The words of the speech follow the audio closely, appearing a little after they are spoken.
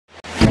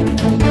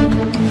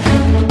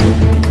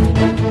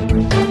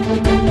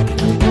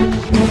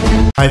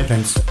Hi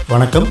friends,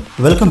 வணக்கம்.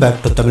 Welcome back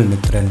to Tamil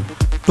Mithran.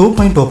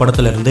 2.0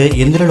 படத்திலிருந்து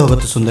எந்திர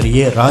லோகத்து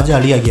சுந்தரியே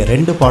ராஜாளி ஆகிய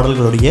 2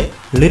 பாடல்களுடைய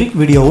லிரிக்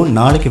வீடியோவும்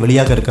நாளைக்கு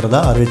வெளியாக இருக்கிறதா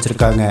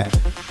அறிவிச்சிருக்காங்க.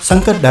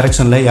 சங்கர்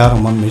டைரக்ஷன்ல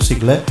A.R.Rahman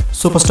மியூசிக்ல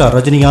super star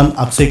Rajinikanth,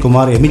 Akshay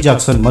Kumar, Amy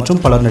Jackson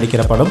மற்றும் பலர்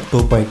நடிக்கிற படம்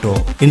 2.0.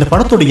 இந்த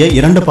படத்துடைய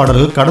 2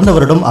 பாடல்கள் கடந்த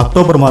வருடம்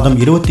அக்டோபர் மாதம்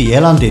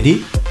 27ஆம் தேதி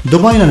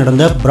துபாயில்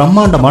நடந்த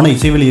பிரம்மாண்டமான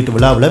இசை வெளியீட்டு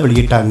விழாவில்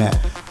வெளியிட்டாங்க.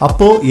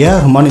 அப்போ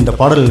A.R.Rahman இந்த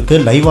பாடலுக்கு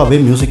லைவாவே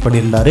மியூசிக்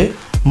பண்ணியிருந்தாரு.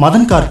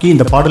 மதன் கார்கி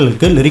இந்த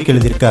பாடலுக்கு லிரிக்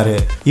எழுதியிருக்காரு.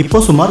 இப்போ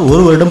சுமார்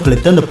ஒரு வருடம்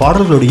கழித்து அந்த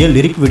பாடல்களுடைய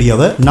லிரிக்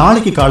வீடியோவை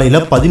நாளைக்கு காலையில்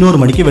 11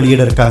 மணிக்கு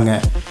வெளியிட இருக்காங்க.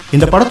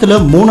 இந்த படத்தில்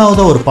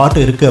 3ஆவதா ஒரு பாட்டு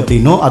இருக்கு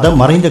அப்படின்னும் அதை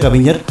மறைந்த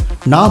கவிஞர்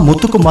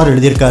முத்துக்குமார்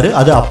எழுதியிருக்காரு.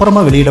 அது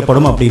அப்புறமா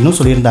வெளியிடப்படும் அப்படின்னு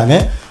சொல்லியிருந்தாங்க.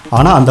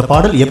 ஆனால் அந்த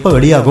பாடல் எப்போ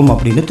வெளியாகும்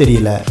அப்படின்னு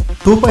தெரியல.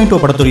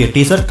 2.0 படத்துடைய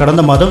டீசர்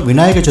கடந்த மாதம்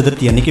விநாயக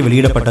சதுர்த்தி அன்னைக்கு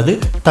வெளியிடப்பட்டது.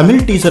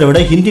 தமிழ் டீசரை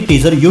விட ஹிந்தி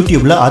டீசர்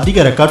யூடியூப்ல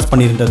அதிக ரெக்கார்ட்ஸ்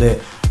பண்ணியிருந்தது.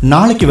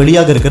 நாளைக்கு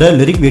வெளியாக இருக்கிற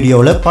லிரிக்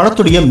வீடியோவில்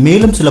படத்துடைய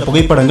மேலும் சில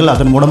புகைப்படங்கள்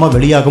அதன் மூலமாக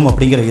வெளியாகும்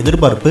அப்படிங்கிற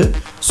எதிர்பார்ப்பு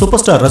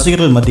சூப்பர் ஸ்டார்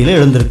ரசிகர்கள் மத்தியில்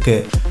எழுந்திருக்கு.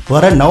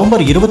 வர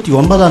நவம்பர்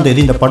 29ஆம்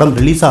தேதி இந்த படம்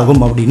ரிலீஸ்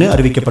ஆகும் அப்படின்னு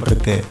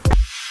அறிவிக்கப்பட்டிருக்கு.